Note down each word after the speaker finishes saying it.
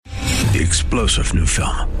The explosive new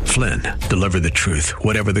film, Flynn, deliver the truth,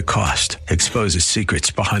 whatever the cost, exposes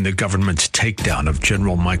secrets behind the government's takedown of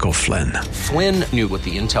General Michael Flynn. Flynn knew what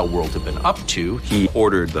the intel world had been up to. He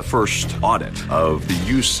ordered the first audit of the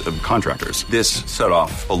use of contractors. This set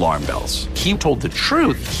off alarm bells. He told the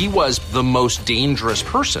truth. He was the most dangerous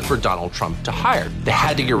person for Donald Trump to hire. They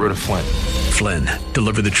had to get rid of Flynn. Flynn,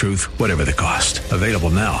 deliver the truth, whatever the cost. Available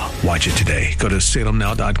now. Watch it today. Go to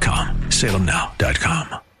salemnow.com.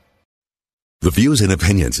 salemnow.com. The views and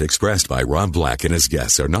opinions expressed by Rob Black and his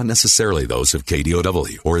guests are not necessarily those of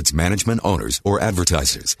KDOW or its management, owners, or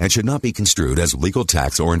advertisers and should not be construed as legal,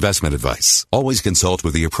 tax, or investment advice. Always consult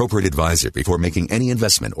with the appropriate advisor before making any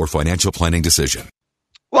investment or financial planning decision.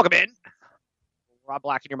 Welcome in. Rob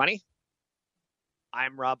Black and your money.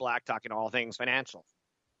 I'm Rob Black, talking all things financial.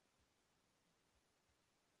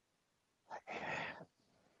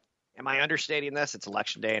 Am I understating this? It's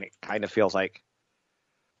election day, and it kind of feels like,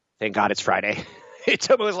 thank God it's Friday. It's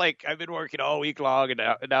almost like I've been working all week long, and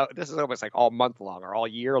now this is almost like all month long or all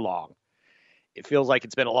year long. It feels like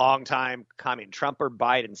it's been a long time coming. Trump or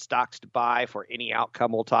Biden, stocks to buy for any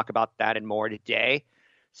outcome. We'll talk about that and more today.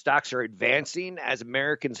 Stocks are advancing as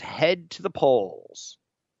Americans head to the polls.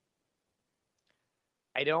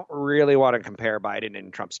 I don't really want to compare Biden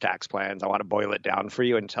and Trump's tax plans. I want to boil it down for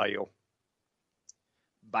you and tell you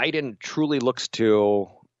Biden truly looks to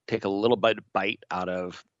take a little bite out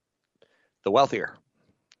of the wealthier,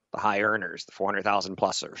 the high earners, the 400,000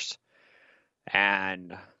 plusers,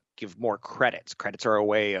 and give more credits. Credits are a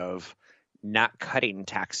way of not cutting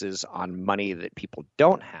taxes on money that people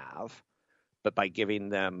don't have, but by giving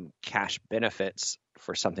them cash benefits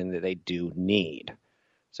for something that they do need.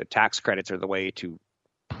 So tax credits are the way to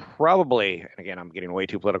probably, and again, I'm getting way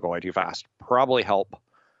too political, way too fast, probably help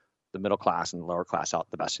the middle class and the lower class out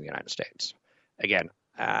the best in the United States. Again,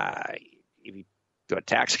 if you do a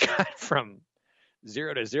tax cut from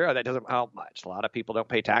 0 to 0, that doesn't help much. A lot of people don't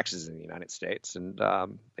pay taxes in the United States, and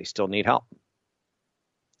they still need help.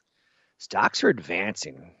 Stocks are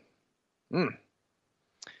advancing.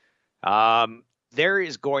 There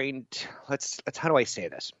is going to, let's how do I say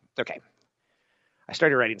this? Okay. I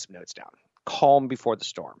started writing some notes down. Calm before the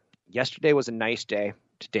storm. Yesterday was a nice day.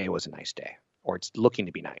 Today was a nice day, or it's looking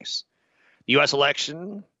to be nice. The U.S.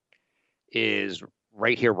 election is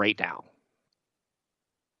right here, right now.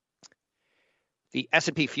 The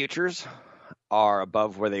S&P futures are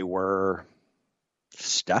above where they were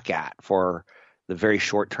stuck at for the very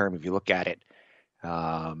short term. If you look at it,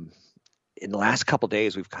 in the last couple of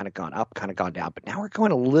days, we've kind of gone up, kind of gone down, but now we're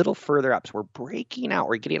going a little further up. So we're breaking out.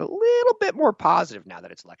 We're getting a little bit more positive now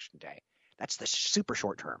that it's election day. That's the super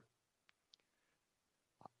short term.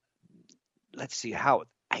 Let's see how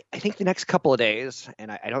I think the next couple of days,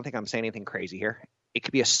 and I don't think I'm saying anything crazy here, it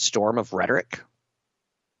could be a storm of rhetoric.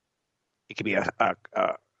 It could be a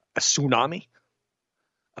tsunami,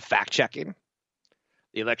 a fact-checking,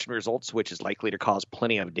 the election results, which is likely to cause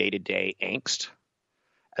plenty of day-to-day angst,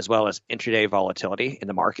 as well as intraday volatility in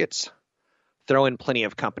the markets. Throw in plenty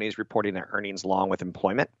of companies reporting their earnings along with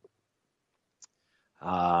employment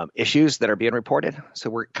issues that are being reported. So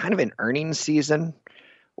we're kind of in earnings season.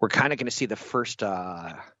 We're kind of going to see the first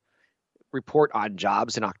report on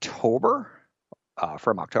jobs in October,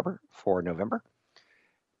 from October for November.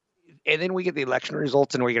 And then we get the election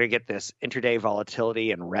results, and we're going to get this intraday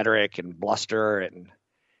volatility and rhetoric and bluster. And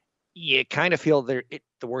you kind of feel the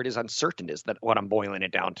word is uncertain, is that what I'm boiling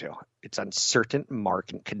it down to. It's uncertain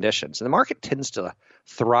market conditions. And the market tends to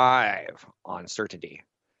thrive on certainty.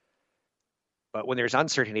 But when there's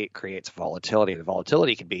uncertainty, it creates volatility. The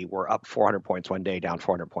volatility could be we're up 400 points one day, down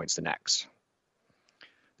 400 points the next.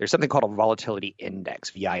 There's something called a volatility index,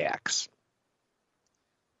 VIX.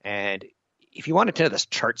 And if you wanted to know the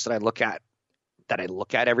charts that I look at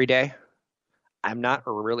every day, I'm not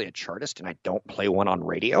really a chartist, and I don't play one on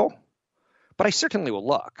radio, but I certainly will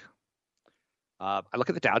look. I look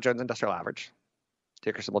at the Dow Jones Industrial Average,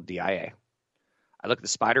 ticker symbol DIA. I look at the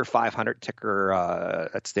Spider 500 ticker,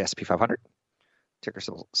 that's the S&P 500, ticker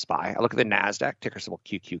symbol SPY. I look at the NASDAQ, ticker symbol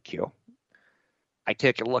QQQ. I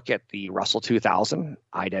take a look at the Russell 2000,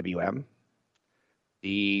 IWM,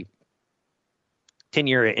 the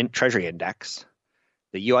 10-year Treasury Index,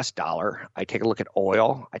 the U.S. dollar. I take a look at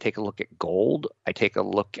oil. I take a look at gold. I take a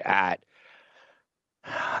look at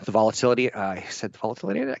the volatility. I said the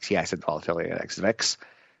volatility index. Yeah, I said the volatility index, VIX.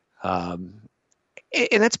 And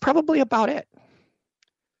that's probably about it.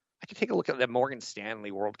 I can take a look at the Morgan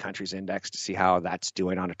Stanley World Countries Index to see how that's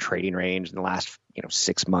doing on a trading range in the last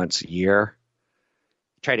 6 months, a year.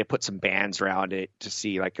 Try to put some bands around it to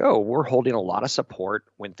see we're holding a lot of support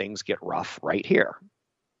when things get rough right here.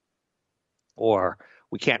 Or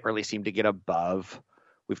We can't really seem to get above.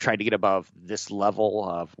 We've tried to get above this level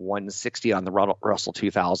of 160 on the Russell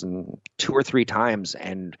 2000 2 or 3 times,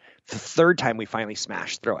 and the third time we finally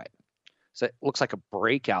smashed through it. So it looks like a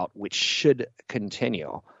breakout, which should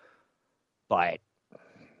continue. But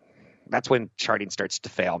that's when charting starts to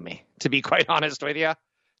fail me, to be quite honest with you.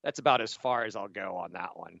 That's about as far as I'll go on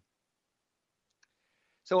that one.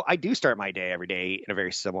 So I do start my day every day in a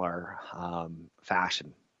very similar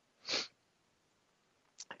fashion.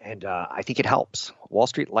 And I think it helps. Wall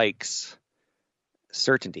Street likes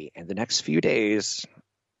certainty. And the next few days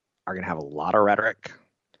are going to have a lot of rhetoric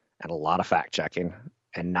and a lot of fact checking.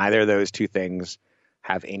 And neither of those two things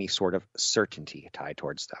have any sort of certainty tied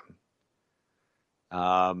towards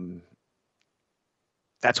them.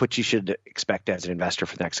 That's what you should expect as an investor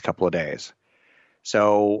for the next couple of days.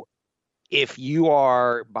 So if you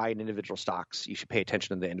are buying individual stocks, you should pay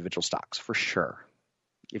attention to the individual stocks for sure.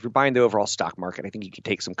 If you're buying the overall stock market, I think you can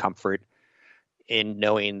take some comfort in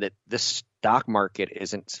knowing that the stock market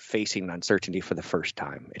isn't facing uncertainty for the first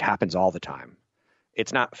time. It happens all the time.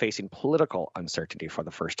 It's not facing political uncertainty for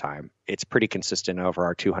the first time. It's pretty consistent over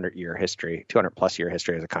our 200-year history, 200-plus year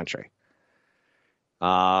history as a country.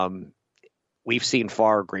 We've seen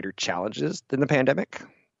far greater challenges than the pandemic,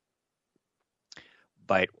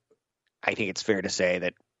 but I think it's fair to say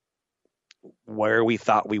that where we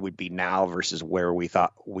thought we would be now versus where we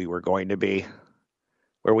thought we were going to be,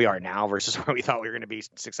 where we are now versus where we thought we were going to be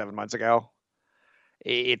 6-7 months ago,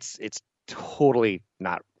 it's totally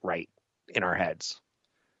not right in our heads.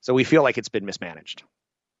 So we feel like it's been mismanaged.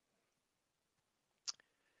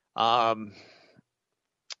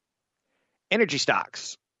 Energy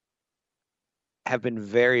stocks have been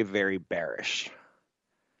very, very bearish.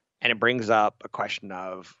 And it brings up a question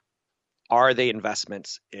of, are they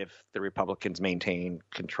investments if the Republicans maintain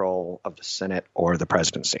control of the Senate or the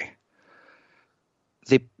presidency?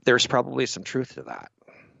 There's probably some truth to that.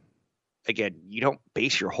 Again, you don't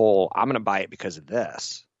base your whole, I'm going to buy it because of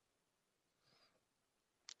this.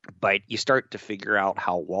 But you start to figure out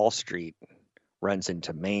how Wall Street runs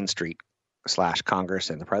into Main Street / Congress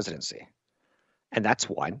and the presidency. And that's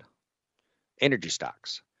one. Energy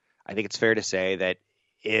stocks. I think it's fair to say that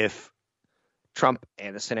if Trump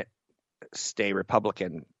and the Senate stay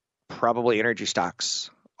Republican, probably energy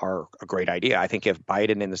stocks are a great idea. I think if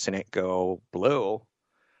Biden and the Senate go blue,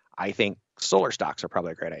 I think solar stocks are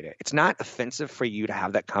probably a great idea. It's not offensive for you to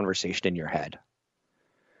have that conversation in your head,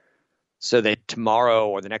 so that tomorrow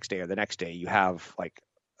or the next day you have like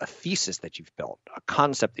a thesis that you've built, a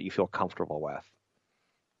concept that you feel comfortable with.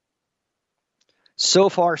 So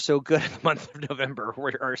far, so good in the month of November.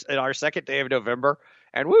 We're in our second day of November,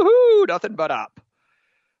 and woohoo, nothing but up.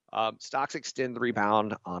 Stocks extend the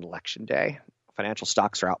rebound on election day. Financial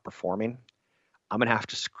stocks are outperforming. I'm going to have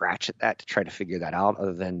to scratch at that to try to figure that out,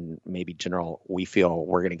 other than maybe general, we feel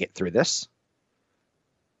we're going to get through this.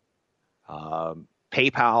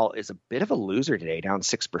 PayPal is a bit of a loser today, down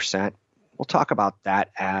 6%. We'll talk about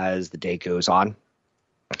that as the day goes on,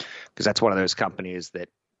 because that's one of those companies that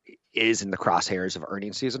is in the crosshairs of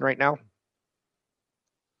earnings season right now.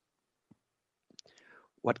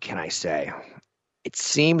 What can I say? It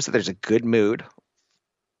seems that there's a good mood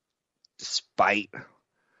despite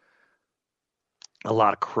a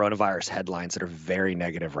lot of coronavirus headlines that are very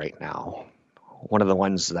negative right now. One of the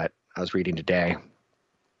ones that I was reading today,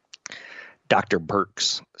 Dr.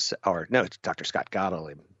 Scott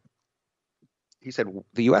Gottlieb, he said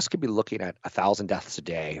the U.S. could be looking at 1,000 deaths a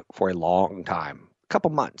day for a long time, a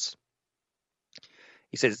couple months.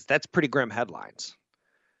 He says that's pretty grim headlines.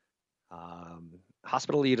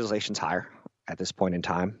 Hospital utilization's higher at this point in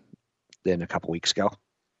time than a couple weeks ago.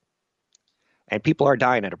 And people are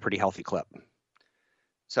dying at a pretty healthy clip.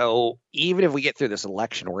 So even if we get through this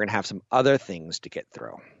election, we're going to have some other things to get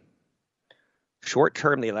through. Short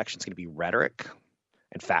term, the election's going to be rhetoric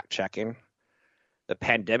and fact checking. The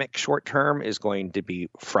pandemic short term is going to be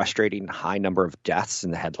frustrating high number of deaths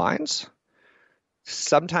in the headlines.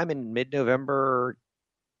 Sometime in mid-November,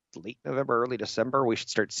 late November, early December, we should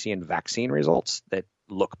start seeing vaccine results that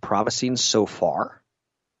look promising so far.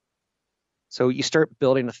 So you start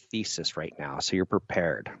building a thesis right now, so you're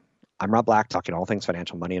prepared. I'm Rob Black, talking all things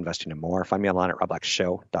financial, money, investing, and more. Find me online at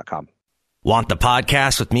robblackshow.com. Want the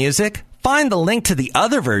podcast with music? Find the link to the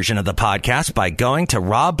other version of the podcast by going to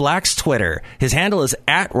Rob Black's Twitter. His handle is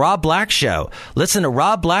 @RobBlackShow. Listen to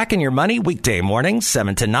Rob Black and Your Money weekday mornings,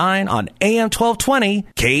 7 to 9 on AM 1220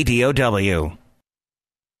 KDOW.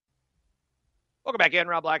 Welcome back in,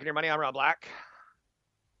 Rob Black and Your Money. I'm Rob Black.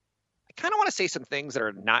 I kind of want to say some things that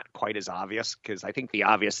are not quite as obvious, because I think the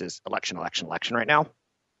obvious is election right now.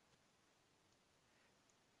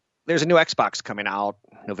 there's a new Xbox coming out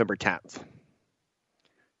November 10th.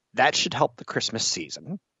 That should help the Christmas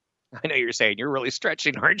season. I know you're saying you're really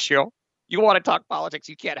stretching, aren't you? You want to talk politics,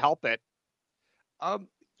 you can't help it.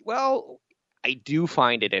 Well, I do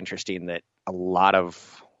find it interesting that a lot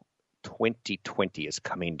of 2020 is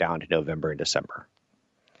coming down to November and December.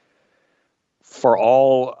 For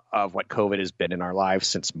all of what COVID has been in our lives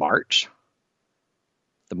since March,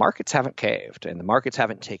 the markets haven't caved and the markets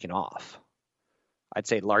haven't taken off. I'd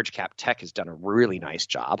say large cap tech has done a really nice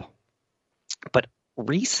job. But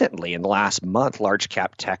recently, in the last month, large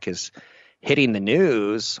cap tech is hitting the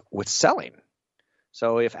news with selling.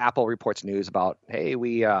 So if Apple reports news about, hey,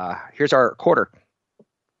 here's our quarter,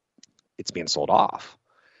 it's being sold off.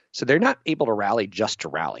 So they're not able to rally just to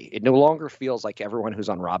rally. It no longer feels like everyone who's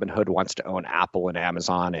on Robinhood wants to own Apple and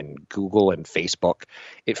Amazon and Google and Facebook.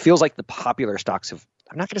 It feels like the popular stocks have,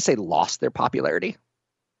 I'm not going to say lost their popularity,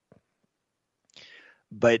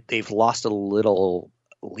 but they've lost a little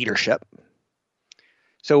leadership.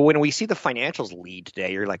 So when we see the financials lead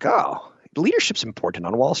today, you're like, oh, leadership's important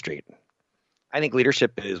on Wall Street. I think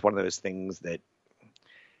leadership is one of those things that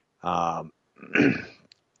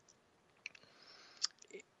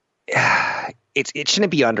it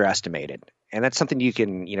shouldn't be underestimated. And that's something you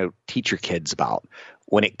can, teach your kids about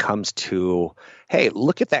when it comes to, hey,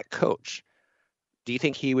 look at that coach. Do you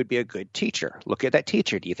think he would be a good teacher? Look at that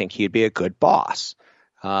teacher. Do you think he'd be a good boss?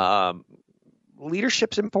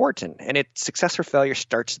 Leadership's important, and success or failure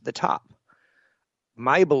starts at the top.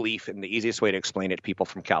 My belief, and the easiest way to explain it to people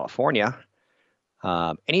from California,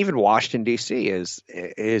 and even Washington, D.C.,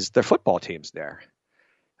 is their football teams there.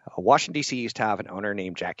 Washington, D.C. used to have an owner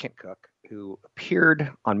named Jack Kent Cooke who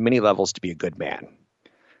appeared on many levels to be a good man.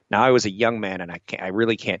 Now, I was a young man, and I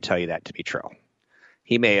really can't tell you that to be true.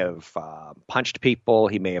 He may have punched people.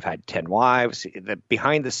 He may have had 10 wives.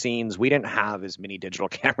 Behind the scenes, we didn't have as many digital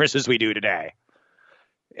cameras as we do today.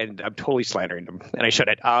 And I'm totally slandering him, and I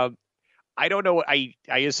shouldn't. I don't know. I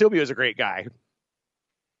assume he was a great guy.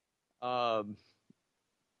 But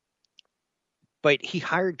he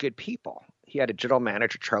hired good people. He had a general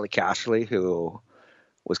manager, Charlie Casserly, who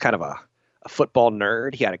was kind of a football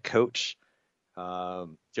nerd. He had a coach,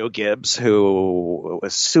 Joe Gibbs, who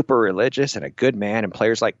was super religious and a good man, and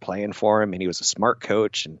players liked playing for him, and he was a smart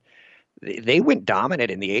coach. And they went dominant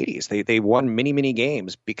in the 80s. They won many, many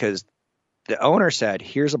games because the owner said,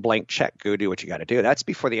 here's a blank check. Go do what you got to do. That's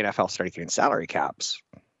before the NFL started getting salary caps.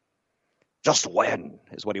 Just win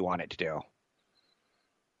is what he wanted to do.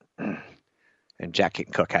 And Jack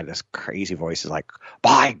Kent Cooke had this crazy voice. He's like,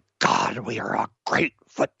 by God, we are a great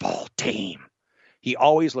football team. He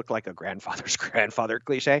always looked like a grandfather's grandfather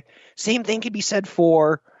cliche. Same thing could be said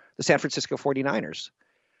for the San Francisco 49ers.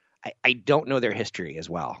 I don't know their history as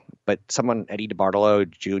well, but someone, Eddie DeBartolo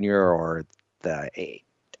Jr. or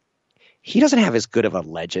he doesn't have as good of a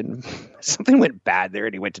legend. Something went bad there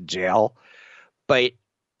and he went to jail. But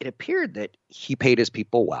it appeared that he paid his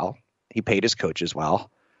people well. He paid his coaches well.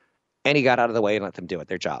 And he got out of the way and let them do it,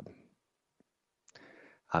 their job.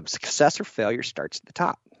 Success or failure starts at the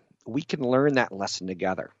top. We can learn that lesson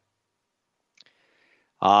together.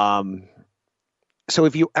 So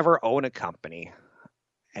if you ever own a company,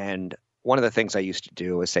 and one of the things I used to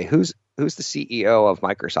do is say, who's the CEO of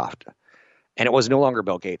Microsoft? And it was no longer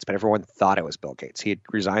Bill Gates, but everyone thought it was Bill Gates. He had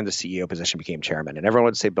resigned the CEO position, became chairman, and everyone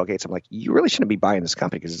would say Bill Gates. I'm like, you really shouldn't be buying this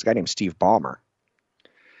company because it's a guy named Steve Ballmer.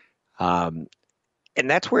 And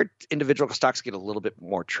that's where individual stocks get a little bit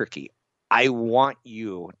more tricky. I want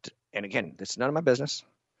you to, and again, this is none of my business,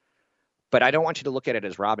 but I don't want you to look at it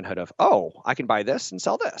as Robinhood of, oh, I can buy this and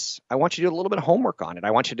sell this. I want you to do a little bit of homework on it.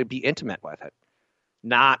 I want you to be intimate with it.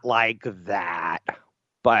 Not like that,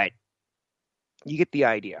 but you get the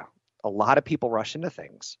idea. A lot of people rush into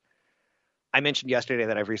things. I mentioned yesterday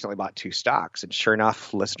that I've recently bought 2 stocks, and sure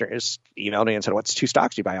enough, listeners emailed me and said, what's 2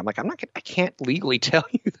 stocks you buy? I'm like, I can't legally tell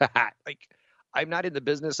you that. Like, I'm not in the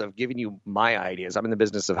business of giving you my ideas. I'm in the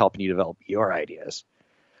business of helping you develop your ideas.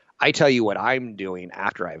 I tell you what I'm doing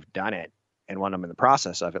after I've done it and when I'm in the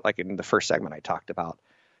process of it. Like in the first segment, I talked about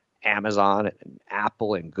Amazon and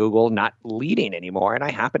Apple and Google not leading anymore. And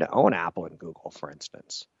I happen to own Apple and Google, for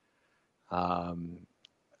instance. A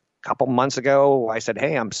couple months ago, I said,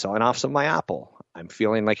 hey, I'm selling off some of my Apple. I'm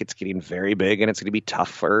feeling like it's getting very big and it's going to be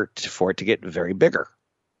tough for it to get very bigger.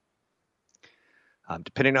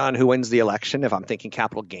 Depending on who wins the election, if I'm thinking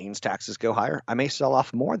capital gains taxes go higher, I may sell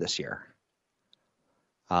off more this year.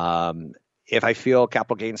 If I feel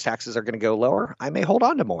capital gains taxes are going to go lower, I may hold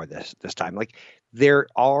on to more this time. Like, there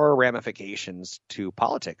are ramifications to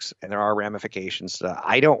politics, and there are ramifications.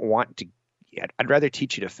 I don't want to. I'd rather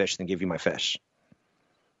teach you to fish than give you my fish.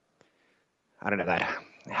 I don't know that.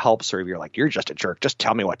 helps, or if you're like, you're just a jerk, just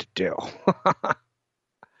tell me what to do.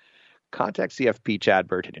 Contact CFP Chad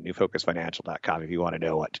Burton at newfocusfinancial.com if you want to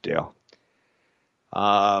know what to do.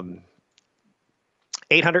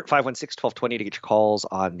 800-516-1220 to get your calls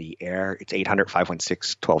on the air. It's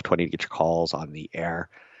 800-516-1220 to get your calls on the air.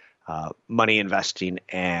 Money, investing,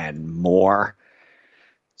 and more.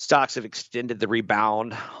 Stocks have extended the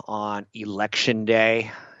rebound on election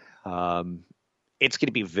day. It's going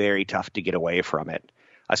to be very tough to get away from it.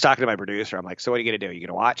 I was talking to my producer. I'm like, so what are you going to do? Are you going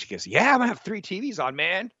to watch? He goes, yeah, I'm going to have 3 TVs on,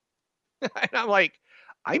 man. And I'm like,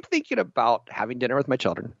 I'm thinking about having dinner with my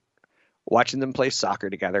children, watching them play soccer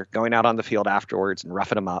together, going out on the field afterwards and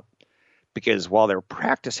roughing them up. Because while they're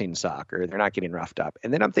practicing soccer, they're not getting roughed up.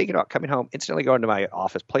 And then I'm thinking about coming home, instantly going to my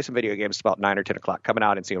office, play some video games about 9 or 10 o'clock, coming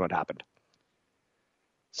out and seeing what happened.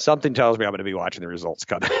 Something tells me I'm going to be watching the results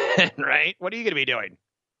come in, right? What are you going to be doing?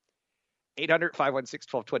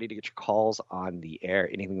 800-516-1220 to get your calls on the air.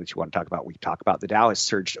 Anything that you want to talk about, we talk about. The Dow has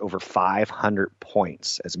surged over 500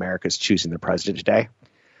 points as America is choosing their president today.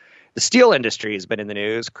 The steel industry has been in the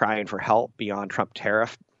news, crying for help beyond Trump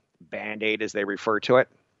tariff, Band-Aid as they refer to it.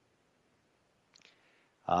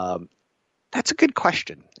 That's a good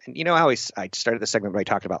question. And you know how I started the segment by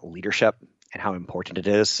talking about leadership and how important it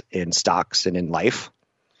is in stocks and in life.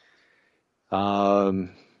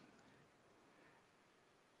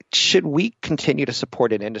 Should we continue to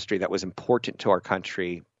support an industry that was important to our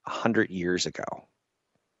country 100 years ago,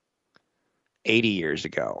 80 years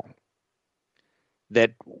ago,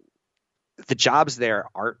 that the jobs there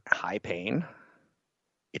aren't high paying?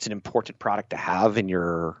 It's an important product to have in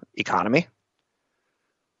your economy.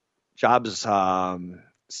 Jobs,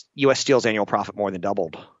 U.S. Steel's annual profit more than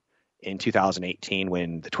doubled in 2018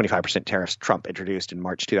 when the 25% tariffs Trump introduced in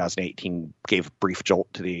March 2018 gave a brief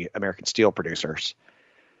jolt to the American steel producers.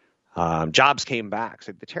 Jobs came back.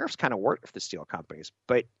 So the tariffs kind of worked for the steel companies.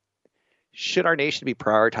 But should our nation be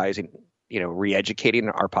prioritizing, re-educating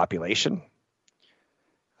our population?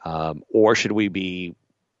 Or should we be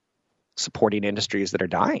supporting industries that are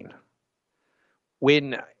dying?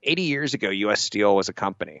 When 80 years ago, U.S. Steel was a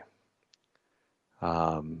company,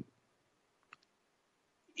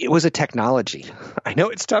 it was a technology. I know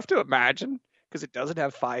it's tough to imagine because it doesn't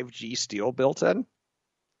have 5G steel built in.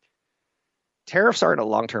 Tariffs aren't a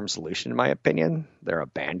long-term solution, in my opinion. They're a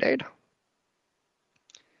Band-Aid.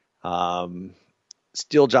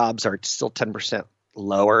 Steel jobs are still 10%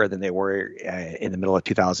 lower than they were in the middle of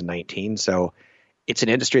 2019. So it's an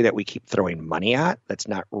industry that we keep throwing money at that's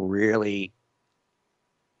not really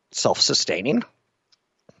self-sustaining.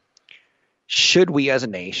 Should we as a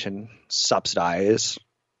nation subsidize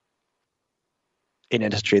an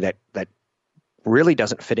industry that really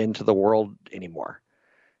doesn't fit into the world anymore?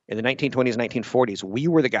 In the 1920s, 1940s, we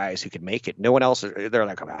were the guys who could make it. No one else. They're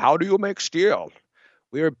like, how do you make steel?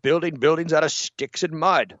 We were building buildings out of sticks and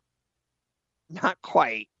mud. Not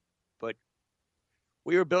quite, but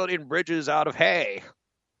we were building bridges out of hay.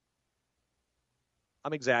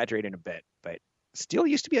 I'm exaggerating a bit, but steel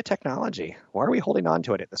used to be a technology. Why are we holding on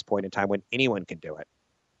to it at this point in time when anyone can do it?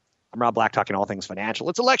 I'm Rob Black, talking all things financial.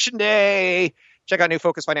 It's election day. Check out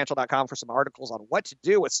newfocusfinancial.com for some articles on what to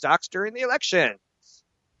do with stocks during the election.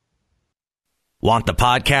 Want the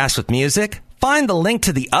podcast with music? Find the link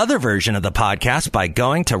to the other version of the podcast by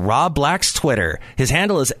going to Rob Black's Twitter. His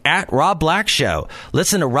handle is @RobBlackShow.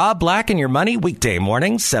 Listen to Rob Black and Your Money weekday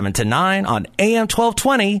mornings, 7 to 9 on AM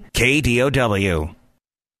 1220 KDOW.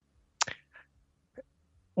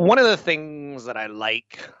 One of the things that I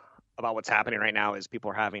like about what's happening right now is people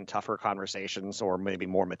are having tougher conversations or maybe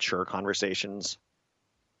more mature conversations.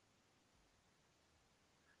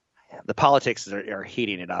 The politics are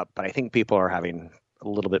heating it up, but I think people are having a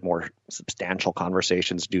little bit more substantial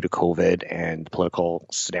conversations due to COVID and the political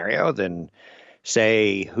scenario than,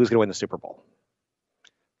 say, who's going to win the Super Bowl.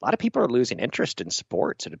 A lot of people are losing interest in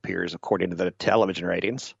sports, it appears, according to the television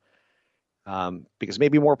ratings, because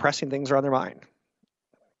maybe more pressing things are on their mind.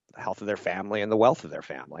 The health of their family and the wealth of their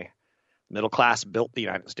family. Middle class built the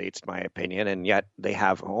United States, in my opinion, and yet they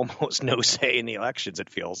have almost no say in the elections, it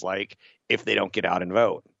feels like, if they don't get out and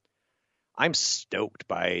vote. I'm stoked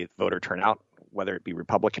by voter turnout, whether it be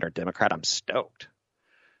Republican or Democrat. I'm stoked.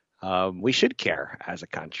 We should care as a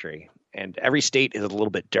country, and every state is a little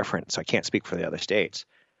bit different, so I can't speak for the other states.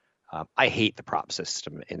 I hate the prop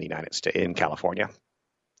system in the United States, in California,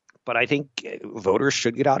 but I think voters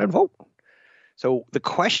should get out and vote. So the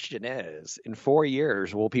question is, in 4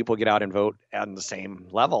 years, will people get out and vote on the same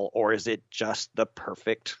level, or is it just the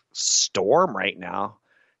perfect storm right now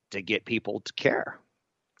to get people to care?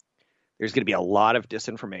 There's going to be a lot of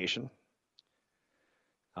disinformation.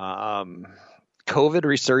 COVID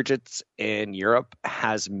resurgence in Europe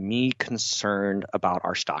has me concerned about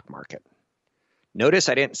our stock market. Notice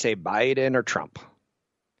I didn't say Biden or Trump.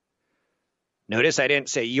 Notice I didn't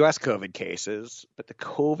say U.S. COVID cases, but the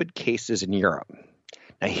COVID cases in Europe.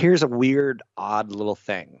 Now, here's a weird, odd little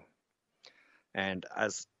thing. And I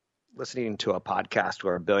was listening to a podcast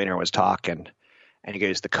where a billionaire was talking, and he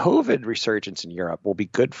goes, the COVID resurgence in Europe will be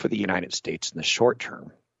good for the United States in the short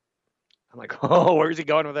term. I'm like, oh, where's he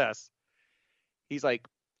going with this? He's like,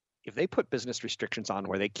 if they put business restrictions on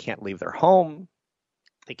where they can't leave their home,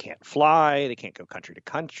 they can't fly, they can't go country to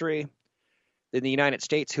country, then the United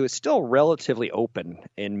States, who is still relatively open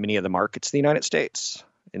in many of the markets of the United States,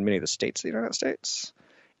 in many of the states of the United States,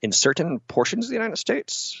 in certain portions of the United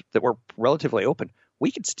States that were relatively open,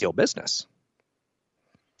 we could steal business.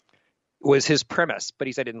 Was his premise. But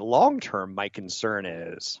he said in the long term, my concern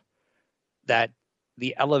is that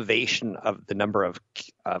the elevation of the number of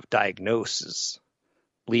diagnoses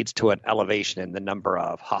leads to an elevation in the number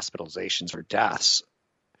of hospitalizations or deaths,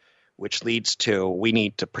 which leads to we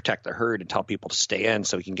need to protect the herd and tell people to stay in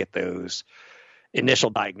so we can get those initial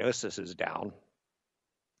diagnoses down.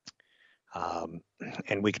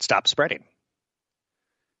 And we could stop spreading.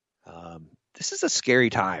 This is a scary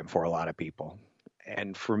time for a lot of people.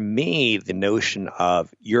 And for me, the notion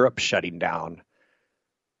of Europe shutting down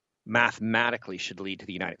mathematically should lead to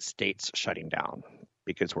the United States shutting down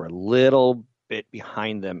because we're a little bit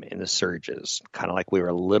behind them in the surges, kind of like we were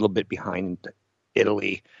a little bit behind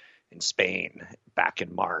Italy and Spain back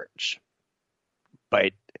in March.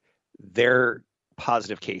 But their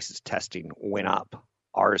positive cases testing went up.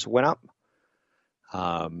 Ours went up.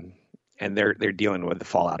 And they're dealing with the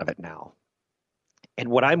fallout of it now. And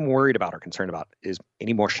what I'm worried about or concerned about is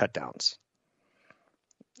any more shutdowns.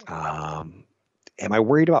 Am I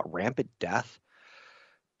worried about rampant death?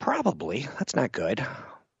 Probably. That's not good.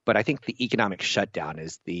 But I think the economic shutdown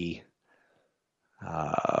is the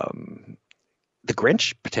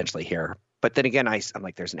Grinch potentially here. But then again, I'm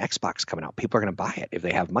like, there's an Xbox coming out. People are going to buy it. If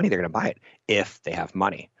they have money, they're going to buy it. If they have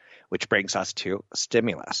money, which brings us to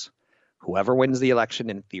stimulus. Whoever wins the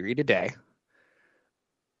election in theory today,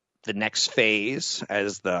 the next phase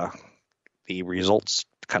as the results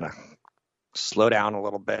kind of slow down a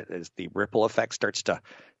little bit, as the ripple effect starts to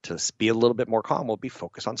be a little bit more calm, will be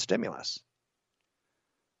focused on stimulus.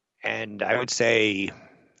 And I would say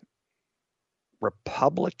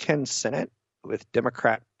Republican Senate with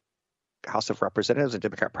Democrat House of Representatives and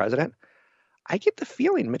Democrat president, I get the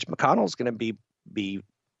feeling Mitch McConnell is going to be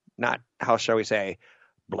not, how shall we say,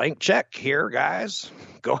 blank check here, guys.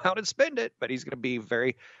 Go out and spend it. But he's going to be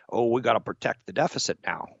very, we got to protect the deficit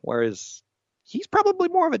now. Whereas he's probably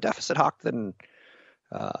more of a deficit hawk than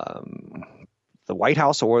the White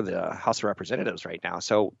House or the House of Representatives right now.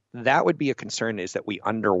 So that would be a concern, is that we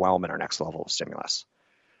underwhelm in our next level of stimulus.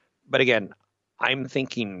 But again, I'm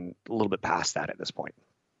thinking a little bit past that at this point.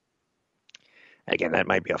 Again, that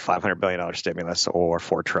might be a $500 billion stimulus or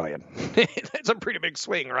 $4 trillion. That's a pretty big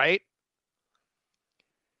swing, right?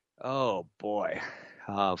 Oh, boy.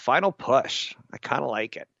 Final push. I kind of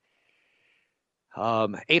like it.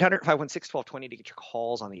 800-516-1220 to get your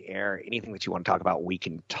calls on the air. Anything that you want to talk about, we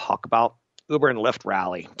can talk about. Uber and Lyft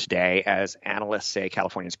rally today as analysts say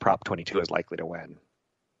California's Prop 22 is likely to win.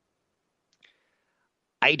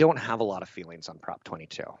 I don't have a lot of feelings on Prop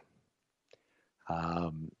 22.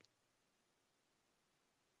 I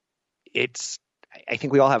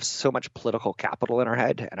think we all have so much political capital in our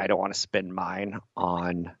head, and I don't want to spend mine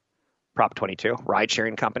on Prop 22.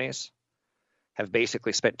 Ride-sharing companies have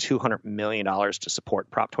basically spent $200 million to support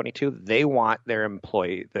Prop 22. They want their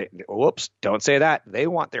don't say that. They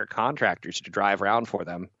want their contractors to drive around for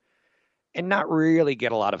them and not really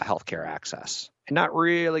get a lot of healthcare access and not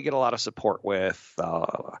really get a lot of support with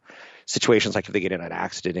situations like if they get in an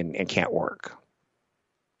accident and can't work.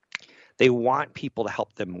 They want people to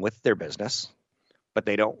help them with their business, but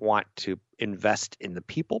they don't want to invest in the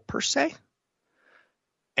people per se.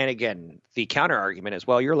 And again, the counter argument is,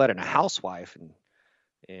 well, you're letting a housewife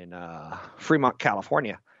in Fremont,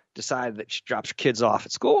 California, decide that she drops her kids off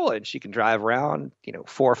at school and she can drive around,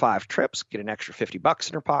 4 or 5 trips, get an extra $50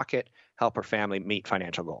 in her pocket, help her family meet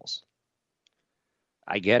financial goals.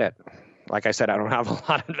 I get it. Like I said, I don't have a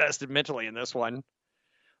lot invested mentally in this one,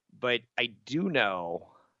 but I do know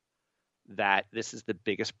that this is the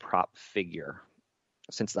biggest prop figure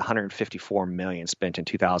since the $154 million spent in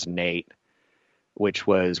 2008, which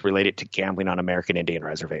was related to gambling on American Indian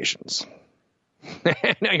reservations.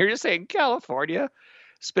 Now you're just saying California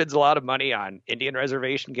spends a lot of money on Indian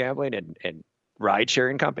reservation gambling and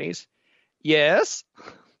ride-sharing companies. Yes,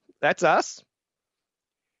 that's us.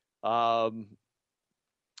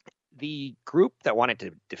 the group that wanted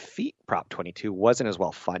to defeat Prop 22 wasn't as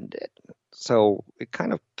well funded. So it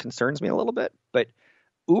kind of concerns me a little bit. But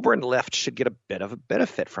Uber and Lyft should get a bit of a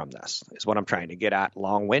benefit from this, is what I'm trying to get at.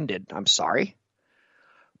 Long-winded, I'm sorry.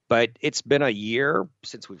 But it's been a year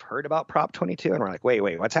since we've heard about Prop 22, and we're like,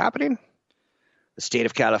 wait, what's happening? The state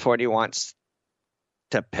of California wants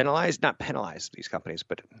to not penalize these companies,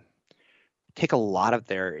 but take a lot of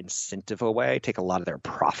their incentive away, take a lot of their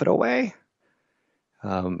profit away.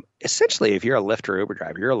 Essentially, if you're a Lyft or Uber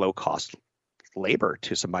driver, you're a low-cost labor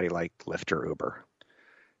to somebody like Lyft or Uber,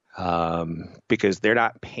 because they're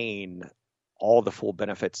not paying all the full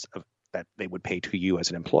benefits that they would pay to you as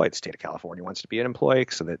an employee. The state of California wants to be an employee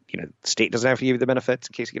so that the state doesn't have to give you the benefits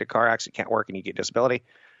in case you get a car accident, can't work, and you get disability.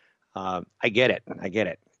 I get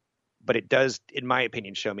it, but it does, in my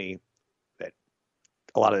opinion, show me that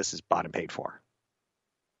a lot of this is bought and paid for.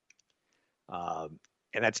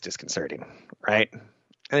 And that's disconcerting, right? And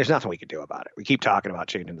there's nothing we can do about it. We keep talking about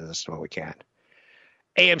changing the system when we can.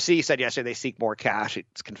 AMC said yesterday they seek more cash.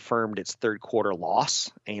 It's confirmed its third quarter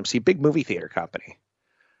loss. AMC, big movie theater company.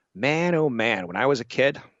 Man, oh man, when I was a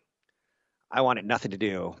kid, I wanted nothing to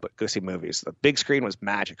do but go see movies. The big screen was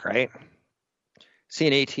magic, right?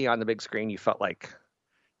 Seeing AT on the big screen, you felt like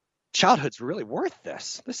childhood's really worth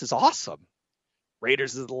this. This is awesome.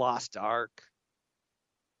 Raiders of the Lost Ark.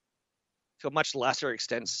 To a much lesser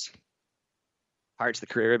extent, Pirates of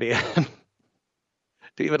the Caribbean.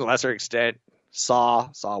 To even lesser extent, Saw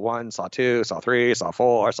 1, Saw 2, Saw 3, Saw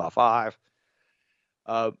 4, Saw 5.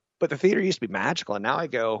 But the theater used to be magical, and now I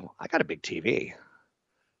got a big TV.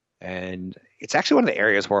 And it's actually one of the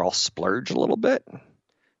areas where I'll splurge a little bit,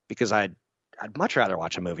 because I'd much rather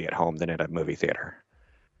watch a movie at home than at a movie theater.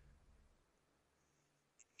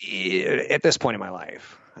 At this point in my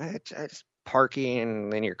life, I just parking,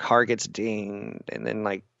 and then your car gets dinged, and then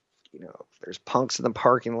there's punks in the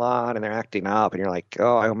parking lot and they're acting up, and you're like,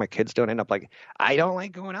 oh, I hope my kids don't end up like, I don't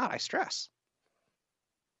like going out. I stress.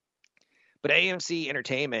 But AMC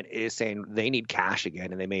Entertainment is saying they need cash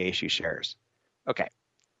again and they may issue shares. Okay.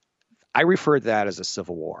 I refer to that as a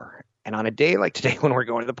civil war. And on a day like today, when we're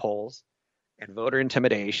going to the polls and voter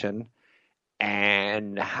intimidation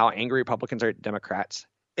and how angry Republicans are at Democrats,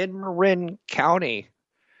 in Marin County,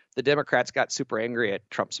 the Democrats got super angry at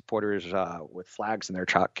Trump supporters with flags in their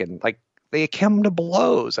truck, and they came to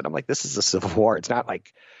blows. And I'm like, this is a civil war. It's not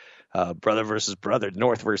like brother versus brother,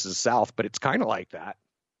 North versus South, but it's kind of like that.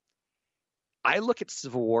 I look at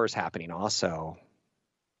civil wars happening also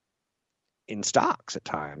in stocks at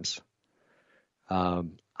times.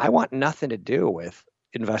 I want nothing to do with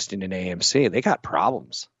investing in AMC. They got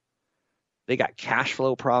problems. They got cash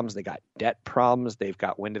flow problems. They got debt problems. They've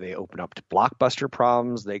got when do they open up to Blockbuster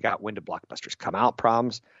problems. They got when do Blockbusters come out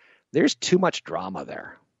problems. There's too much drama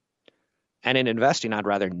there. And in investing, I'd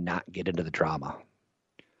rather not get into the drama.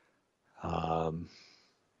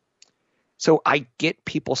 So I get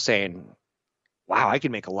people saying, wow, I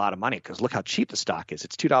can make a lot of money because look how cheap the stock is.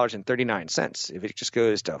 It's $2.39. If it just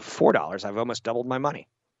goes to $4, I've almost doubled my money.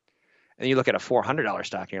 And then you look at a $400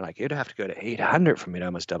 stock and you're like, it'd have to go to $800 for me to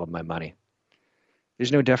almost double my money.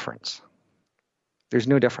 There's no difference. There's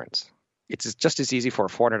no difference. It's just as easy for a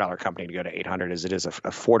 $400 company to go to $800 as it is a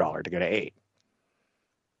 $4 to go to $8.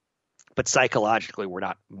 But psychologically, we're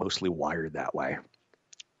not mostly wired that way.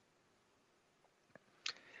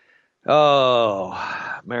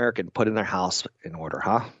 Oh, American putting their house in order,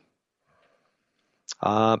 huh?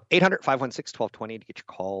 800-516-1220 to get your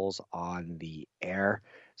calls on the air.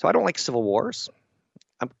 So I don't like civil wars.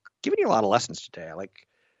 I'm giving you a lot of lessons today. I like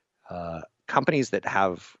companies that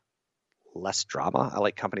have less drama. I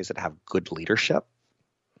like companies that have good leadership.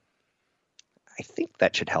 I think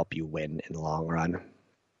that should help you win in the long run.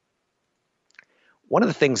 One of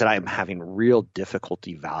the things that I'm having real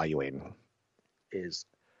difficulty valuing is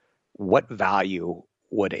what value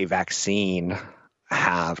would a vaccine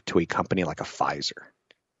have to a company like a Pfizer?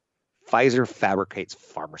 Pfizer fabricates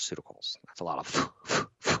pharmaceuticals. That's a lot of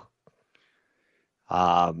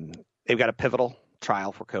they've got a pivotal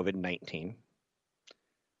trial for COVID-19.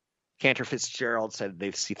 Cantor Fitzgerald said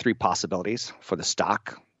they see three possibilities for the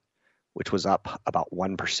stock, which was up about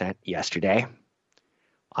 1% yesterday,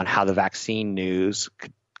 on how the vaccine news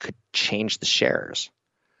could change the shares.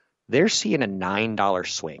 They're seeing a $9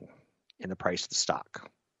 swing in the price of the stock.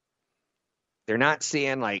 They're not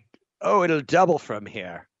seeing like, oh, it'll double from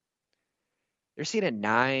here. They're seeing a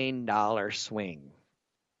 $9 swing.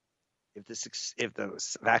 If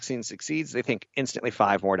the vaccine succeeds, they think instantly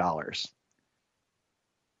 $5 more.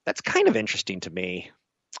 That's kind of interesting to me.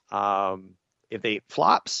 If they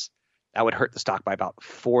flops, that would hurt the stock by about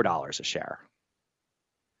 $4 a share.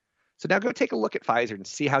 So now go take a look at Pfizer and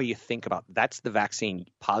see how you think about that's the vaccine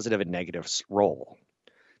positive and negatives role.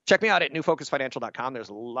 Check me out at newfocusfinancial.com. There's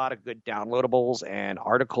a lot of good downloadables and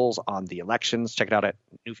articles on the elections. Check it out at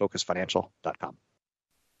newfocusfinancial.com.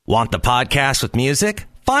 Want the podcast with music?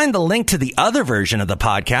 Find the link to the other version of the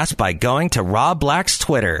podcast by going to Rob Black's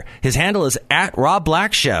Twitter. His handle is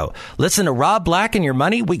 @RobBlackShow. Listen to Rob Black and Your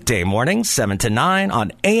Money weekday mornings, 7 to 9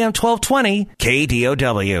 on AM 1220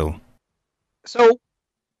 KDOW. So,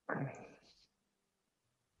 I try to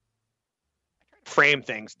frame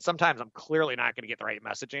things. Sometimes I'm clearly not going to get the right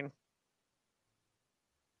messaging.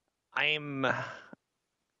 I'm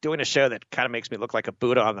doing a show that kind of makes me look like a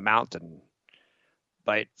Buddha on the mountain.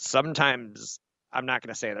 But sometimes I'm not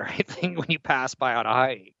going to say the right thing when you pass by on a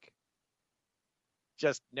hike.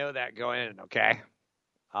 Just know that going in, okay?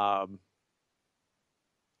 I'm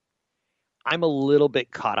a little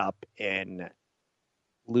bit caught up in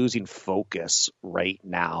losing focus right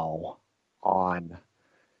now on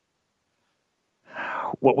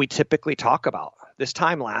what we typically talk about. This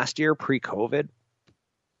time last year, pre-COVID,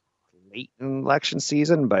 late in election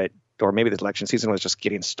season, or maybe the election season was just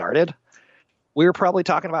getting started, we were probably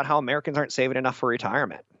talking about how Americans aren't saving enough for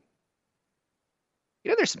retirement.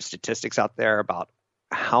 There's some statistics out there about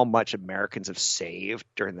how much Americans have saved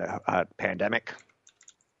during the pandemic.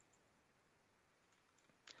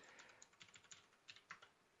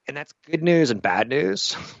 And that's good news and bad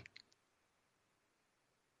news.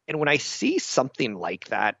 And when I see something like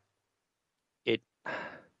that, it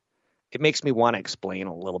makes me want to explain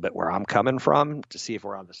a little bit where I'm coming from to see if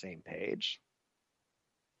we're on the same page.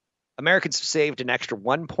 Americans have saved an extra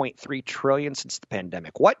 $1.3 trillion since the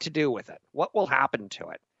pandemic. What to do with it? What will happen to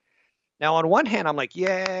it? Now, on one hand, I'm like,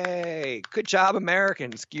 yay, good job,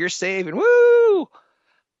 Americans. You're saving, woo!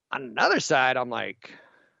 On another side, I'm like,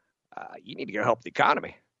 you need to go help the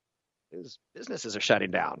economy. These businesses are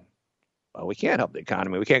shutting down. Well, we can't help the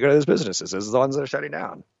economy. We can't go to those businesses. Those are the ones that are shutting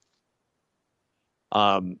down.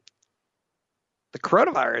 The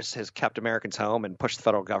coronavirus has kept Americans home and pushed the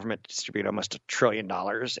federal government to distribute almost $1 trillion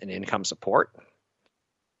in income support.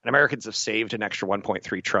 And Americans have saved an extra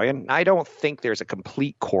 $1.3 trillion. I don't think there's a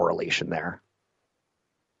complete correlation there.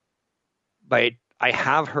 But I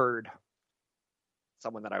have heard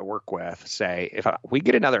someone that I work with say, if we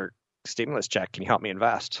get another stimulus check, can you help me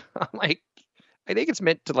invest? I'm like, I think it's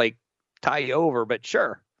meant to tie you over, but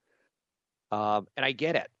sure. And I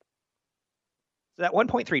get it. So that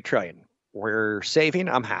 $1.3 trillion, we're saving,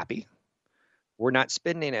 I'm happy. We're not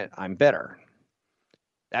spending it, I'm bitter.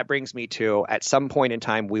 That brings me to, at some point in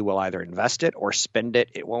time, we will either invest it or spend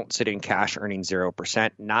it. It won't sit in cash earning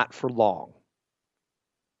 0%, not for long.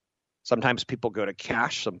 Sometimes people go to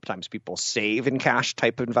cash. Sometimes people save in cash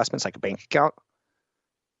type of investments, like a bank account.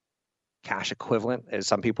 Cash equivalent, as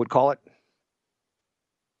some people would call it.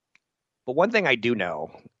 But one thing I do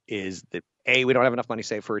know is that A, we don't have enough money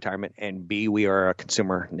saved for retirement, and B, we are a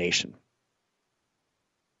consumer nation.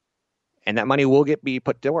 And that money will be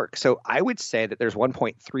put to work. So I would say that there's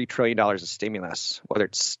 $1.3 trillion of stimulus, whether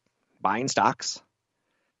it's buying stocks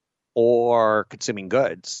or consuming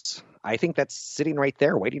goods. I think that's sitting right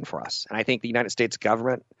there waiting for us. And I think the United States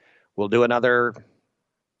government will do another $1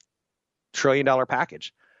 trillion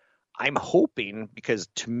package. I'm hoping, because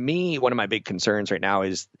to me, one of my big concerns right now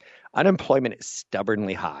is unemployment is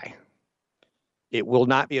stubbornly high. It will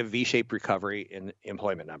not be a V-shaped recovery in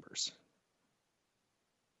employment numbers.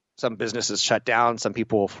 Some businesses shut down. Some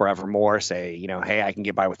people forevermore say, hey, I can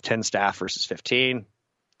get by with 10 staff versus 15.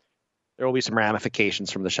 There will be some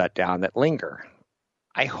ramifications from the shutdown that linger.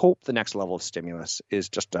 I hope the next level of stimulus is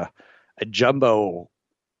just a jumbo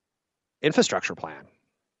infrastructure plan,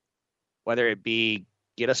 whether it be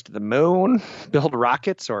get us to the moon, build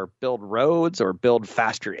rockets, or build roads, or build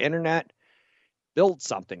faster internet, build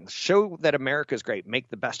something. Show that America is great. Make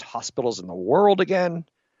the best hospitals in the world again.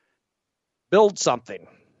 Build something.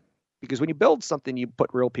 Because when you build something, you put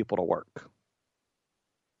real people to work.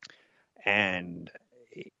 And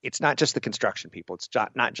it's not just the construction people. It's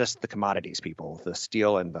not just the commodities people, the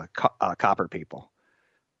steel and the copper people.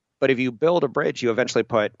 But if you build a bridge, you eventually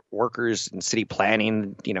put workers in city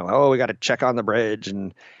planning, we got to check on the bridge.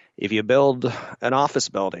 And if you build an office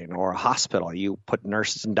building or a hospital, you put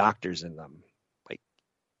nurses and doctors in them. Like,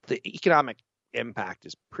 the economic impact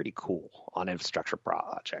is pretty cool on infrastructure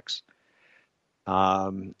projects.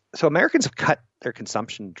 So Americans have cut their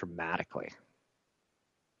consumption dramatically.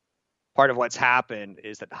 Part of what's happened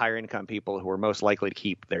is that higher income people who are most likely to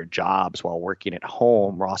keep their jobs while working at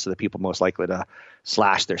home are also the people most likely to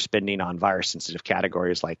slash their spending on virus sensitive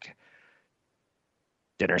categories like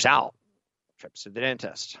dinners out, trips to the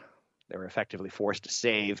dentist. They were effectively forced to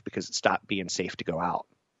save because it stopped being safe to go out.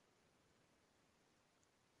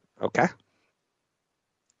 Okay.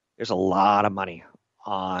 There's a lot of money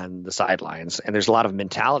on the sidelines, and there's a lot of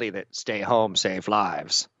mentality that stay home, save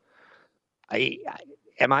lives.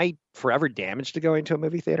 Am I forever damaged to going to a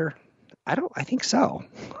movie theater? I think so.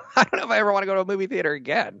 I don't know if I ever want to go to a movie theater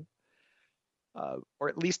again. Or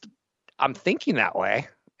at least I'm thinking that way,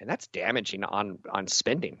 and that's damaging on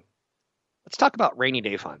spending. Let's talk about rainy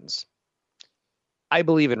day funds. I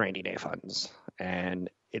believe in rainy day funds, and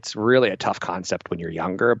it's really a tough concept when you're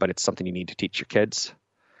younger, but it's something you need to teach your kids,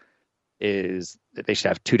 is that they should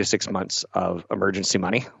have 2 to 6 months of emergency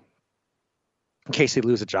money in case they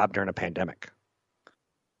lose a job during a pandemic.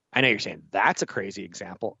 I know you're saying that's a crazy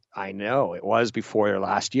example. I know it was before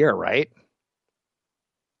last year, right?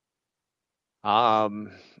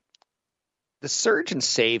 The surge in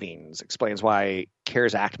savings explains why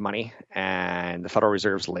CARES Act money and the Federal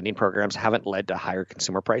Reserve's lending programs haven't led to higher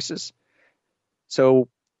consumer prices. So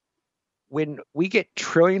when we get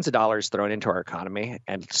trillions of dollars thrown into our economy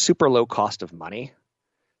and super low cost of money,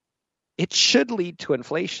 it should lead to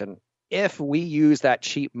inflation if we use that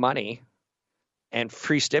cheap money and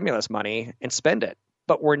free stimulus money and spend it.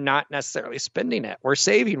 But we're not necessarily spending it. We're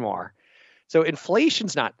saving more. So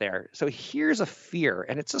inflation's not there. So here's a fear,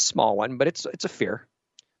 and it's a small one, but it's a fear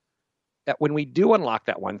that when we do unlock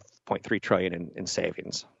that 1.3 trillion in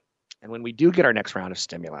savings, and when we do get our next round of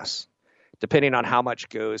stimulus, depending on how much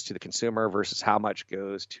goes to the consumer versus how much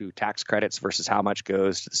goes to tax credits versus how much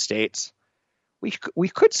goes to the states, we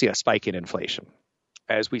could see a spike in inflation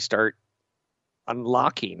as we start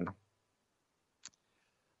unlocking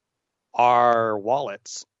our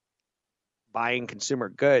wallets, buying consumer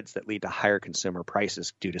goods that lead to higher consumer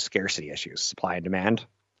prices due to scarcity issues, supply and demand.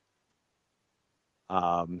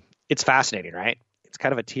 It's fascinating, right? It's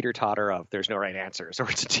kind of a teeter-totter of there's no right answers, or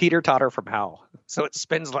it's a teeter-totter from hell. So it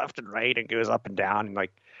spins left and right and goes up and down, and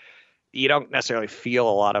like you don't necessarily feel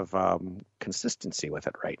a lot of consistency with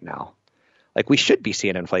it right now. Like we should be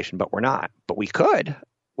seeing inflation, but we're not. But we could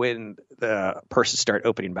when the purses start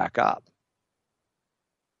opening back up.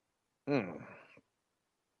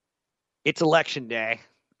 It's election day.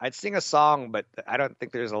 I'd sing a song, but I don't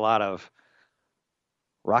think there's a lot of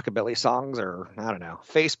rockabilly songs, or I don't know.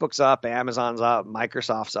 Facebook's up, Amazon's up,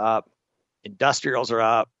 Microsoft's up, industrials are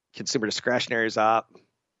up, consumer discretionary's up.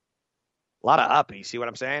 A lot of up. You see what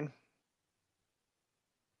I'm saying?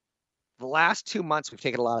 The last 2 months, we've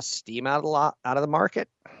taken a lot of steam out of the market,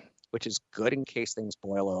 which is good in case things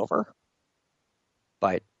boil over,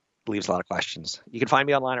 but leaves a lot of questions. You can find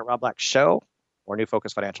me online at Rob Black Show or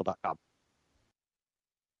newfocusfinancial.com.